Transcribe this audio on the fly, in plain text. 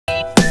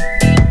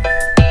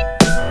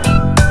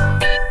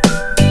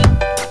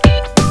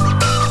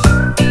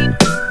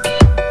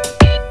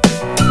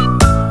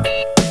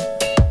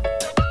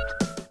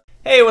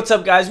what's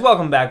up guys?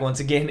 Welcome back once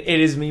again. It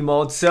is me,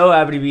 Molt. So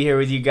happy to be here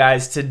with you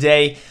guys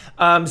today.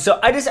 So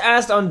I just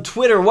asked on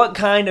Twitter what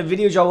kind of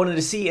videos y'all wanted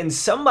to see, and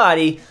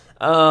somebody,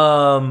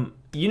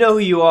 you know who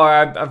you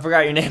are, I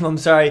forgot your name, I'm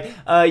sorry.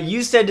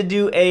 You said to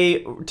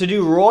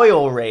do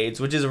royal raids,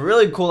 which is a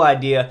really cool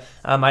idea.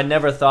 I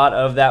never thought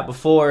of that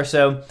before.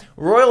 So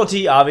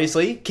royalty,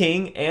 obviously,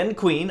 king and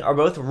queen are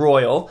both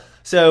royal.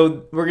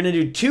 So we're going to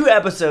do 2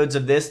 episodes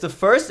of this. The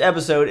first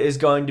episode is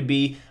going to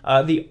be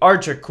the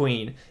Archer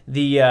Queen,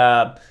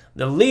 the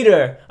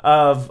leader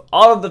of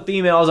all of the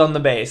females on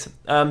the base.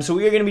 So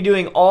we are going to be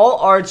doing all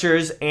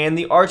archers and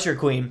the Archer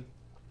Queen.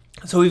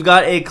 So we've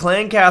got a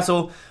clan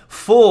castle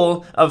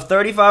full of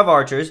 35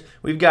 archers.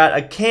 We've got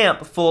a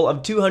camp full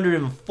of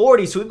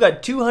 240. So we've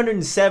got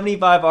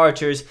 275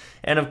 archers.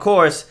 And of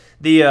course,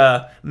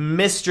 the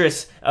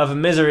mistress of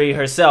misery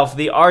herself,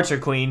 the Archer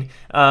Queen,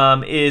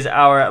 is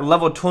our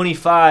level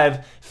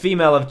 25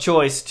 female of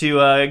choice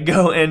to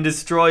go and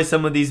destroy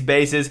some of these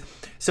bases.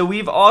 So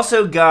we've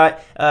also got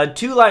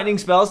 2 lightning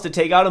spells to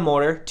take out a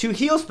mortar, 2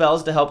 heal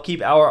spells to help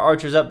keep our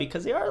archers up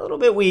because they are a little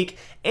bit weak,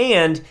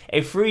 and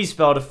a freeze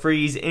spell to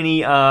freeze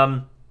any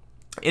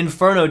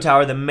Inferno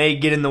tower that may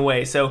get in the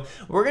way. So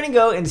we're going to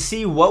go and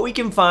see what we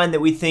can find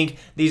that we think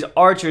these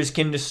archers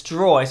can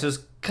destroy. So it's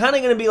kind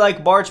of going to be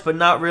like Barch, but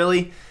not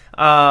really.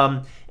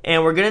 And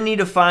we're going to need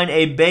to find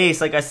a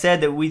base, like I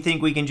said, that we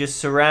think we can just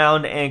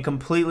surround and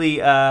completely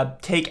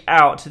take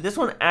out. This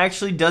one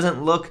actually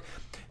doesn't look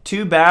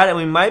too bad, and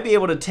we might be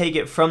able to take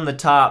it from the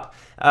top.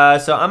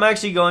 So I'm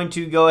actually going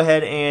to go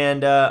ahead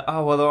and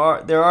oh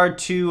well, there are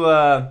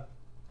 2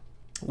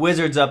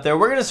 wizards up there.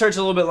 We're gonna search a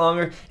little bit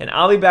longer, and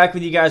I'll be back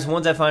with you guys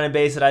once I find a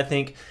base that I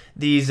think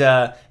these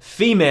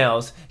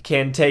females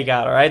can take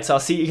out. All right, so I'll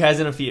see you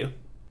guys in a few.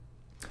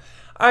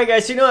 All right,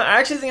 guys. So you know what? I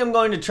actually think I'm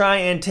going to try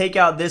and take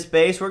out this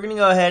base. We're gonna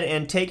go ahead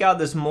and take out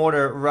this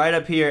mortar right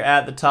up here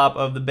at the top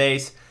of the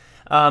base.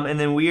 And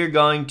then we are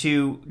going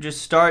to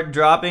just start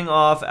dropping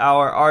off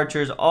our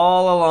archers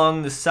all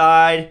along the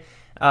side.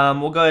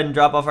 We'll go ahead and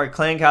drop off our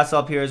clan castle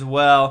up here as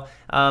well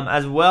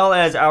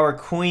as our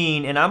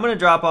queen. And I'm going to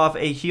drop off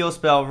a heal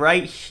spell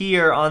right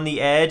here on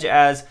the edge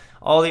as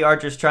all the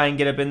archers try and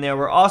get up in there.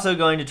 We're also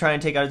going to try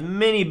and take out as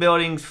many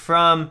buildings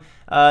from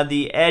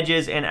the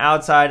edges and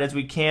outside as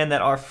we can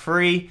that are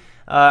free.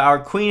 Our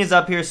queen is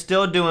up here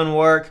still doing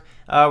work.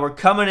 We're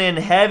coming in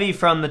heavy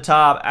from the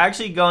top,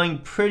 actually going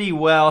pretty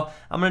well.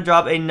 I'm going to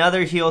drop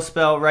another heal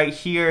spell right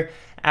here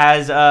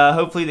as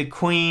hopefully the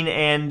queen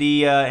and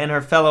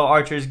her fellow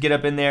archers get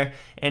up in there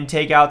and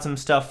take out some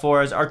stuff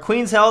for us. Our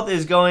queen's health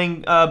is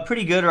going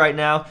pretty good right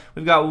now.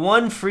 We've got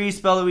 1 freeze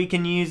spell that we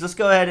can use. Let's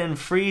go ahead and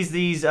freeze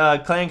these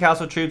clan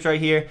castle troops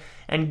right here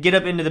and get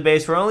up into the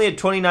base. We're only at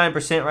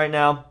 29% right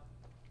now,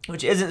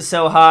 which isn't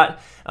so hot.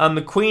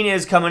 The queen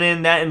is coming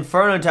in. That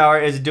Inferno tower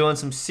is doing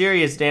some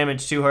serious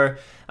damage to her.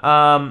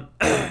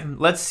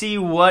 Let's see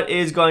what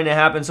is going to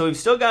happen. So we've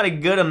still got a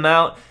good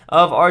amount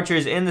of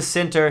archers in the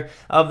center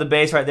of the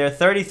base right there,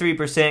 33%.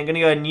 Going to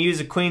go ahead and use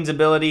the queen's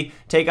ability,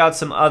 take out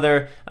some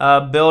other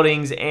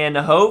buildings, and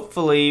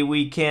hopefully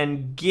we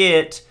can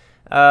get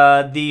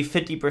the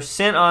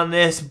 50% on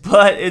this,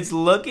 but it's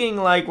looking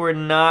like we're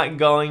not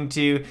going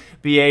to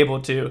be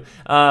able to.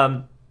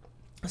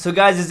 So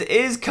guys, this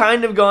is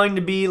kind of going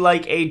to be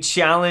like a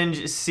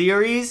challenge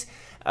series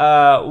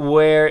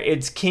where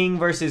it's king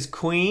versus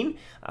queen.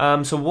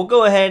 So we'll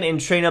go ahead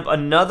and train up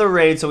another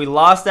raid. So we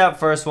lost that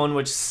first one,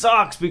 which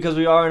sucks because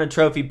we are in a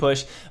trophy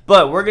push.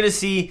 But we're going to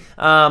see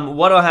what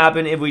will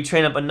happen if we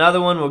train up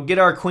another one. We'll get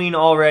our queen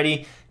all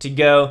ready to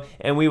go,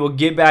 and we will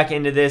get back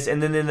into this.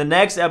 And then in the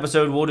next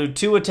episode, we'll do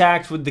 2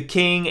 attacks with the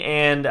king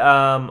and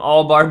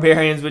all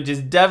barbarians, which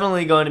is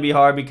definitely going to be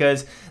hard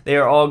because they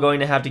are all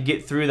going to have to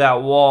get through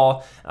that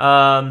wall.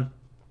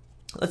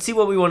 Let's see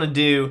what we want to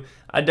do.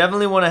 I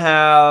definitely want to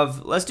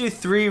have, let's do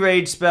 3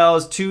 rage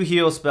spells, 2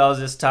 heal spells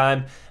this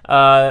time.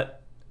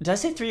 Did I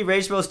say 3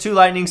 rage spells, 2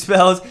 lightning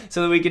spells,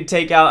 so that we could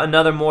take out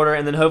another mortar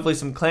and then hopefully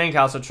some clan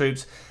castle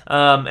troops,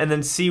 and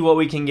then see what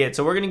we can get.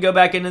 So we're going to go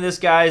back into this,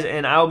 guys,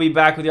 and I'll be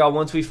back with y'all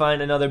once we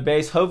find another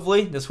base.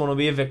 Hopefully this one will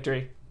be a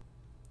victory.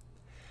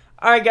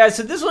 Alright guys,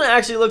 so this one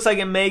actually looks like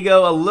it may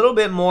go a little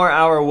bit more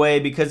our way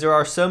because there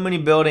are so many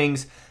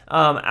buildings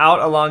out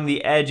along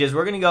the edges.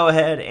 We're going to go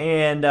ahead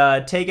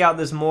and take out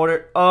this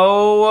mortar.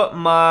 Oh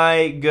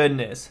my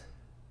goodness.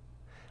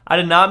 I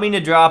did not mean to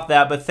drop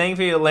that, but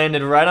thankfully it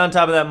landed right on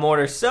top of that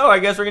mortar. So I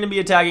guess we're going to be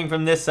attacking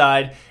from this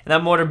side, and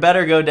that mortar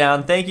better go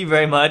down. Thank you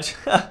very much.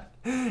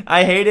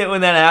 I hate it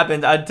when that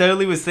happens. I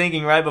totally was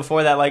thinking right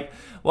before that, like,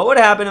 what would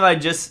happen if I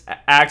just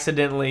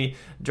accidentally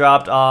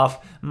dropped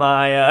off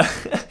my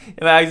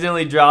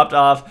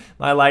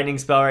lightning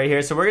spell right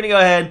here? So we're going to go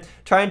ahead,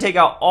 try and take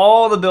out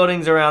all the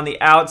buildings around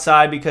the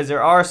outside because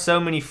there are so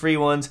many free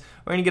ones.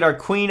 We're going to get our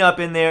queen up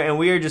in there, and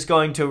we are just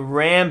going to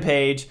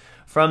rampage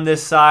from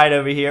this side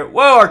over here.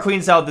 Whoa, our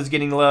queen's health is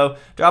getting low.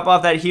 Drop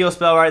off that heal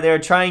spell right there.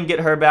 Try and get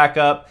her back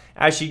up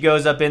as she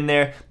goes up in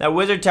there. That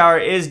wizard tower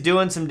is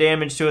doing some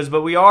damage to us,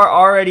 but we are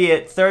already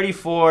at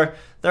 34,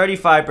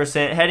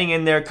 35% heading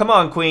in there. Come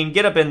on, queen,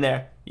 get up in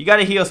there. You got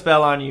a heal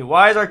spell on you.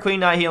 Why is our queen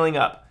not healing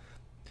up?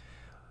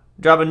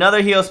 Drop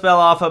another heal spell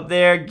off up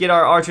there. Get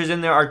our archers in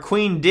there. Our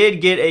queen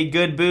did get a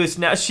good boost.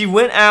 Now she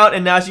went out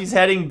and now she's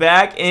heading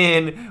back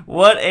in.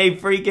 What a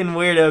freaking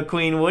weirdo,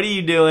 queen. What are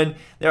you doing?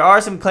 There are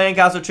some clan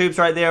castle troops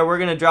right there. We're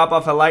going to drop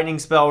off a lightning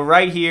spell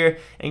right here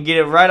and get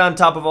it right on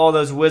top of all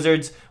those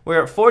wizards.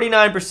 We're at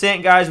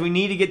 49%, guys. We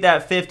need to get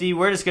that 50.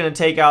 We're just going to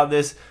take out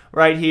this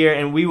right here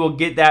and we will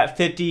get that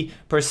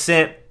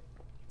 50%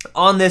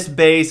 on this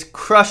base,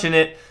 crushing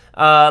it.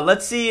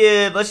 Let's see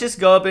if, let's just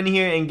go up in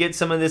here and get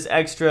some of this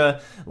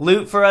extra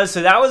loot for us.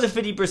 So that was a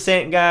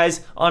 50%,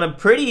 guys, on a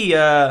pretty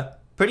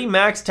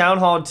max Town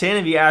Hall 10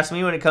 if you ask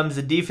me when it comes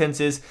to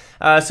defenses.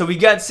 So we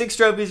got 6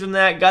 trophies from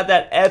that, got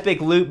that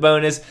epic loot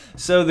bonus.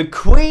 So the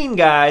queen,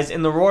 guys,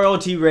 in the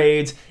royalty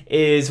raids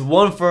is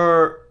 1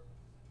 for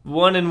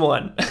 1 and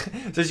 1.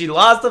 So she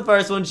lost the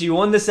first one, she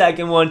won the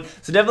second one.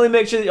 So definitely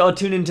make sure that y'all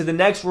tune into the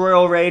next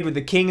royal raid with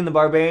the king and the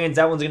barbarians.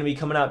 That one's going to be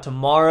coming out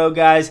tomorrow,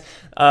 guys.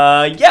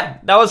 Yeah,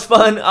 that was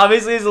fun.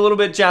 Obviously it's a little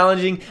bit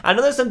challenging. I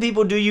know that some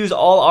people do use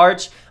all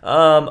arch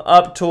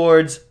up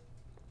towards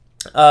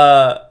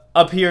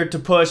up here to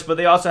push, but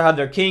they also have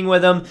their king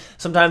with them.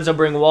 Sometimes they'll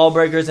bring wall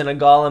breakers and a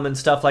golem and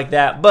stuff like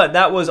that. But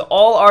that was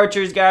all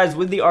archers, guys,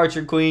 with the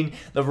archer queen.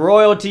 The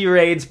royalty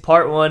raids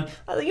part 1.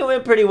 I think it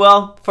went pretty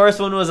well. First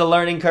one was a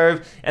learning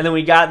curve, and then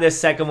we got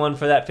this second one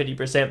for that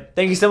 50%.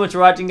 Thank you so much for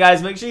watching,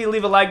 guys. Make sure you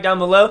leave a like down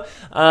below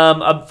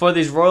for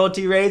these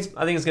royalty raids.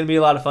 I think it's going to be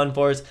a lot of fun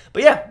for us.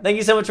 But yeah, thank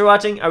you so much for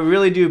watching. I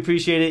really do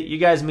appreciate it. You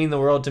guys mean the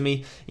world to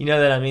me. You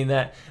know that I mean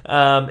that.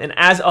 And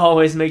as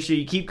always, make sure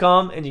you keep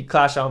calm and you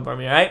clash on for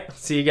me, all right?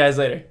 See you guys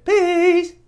later. Peace.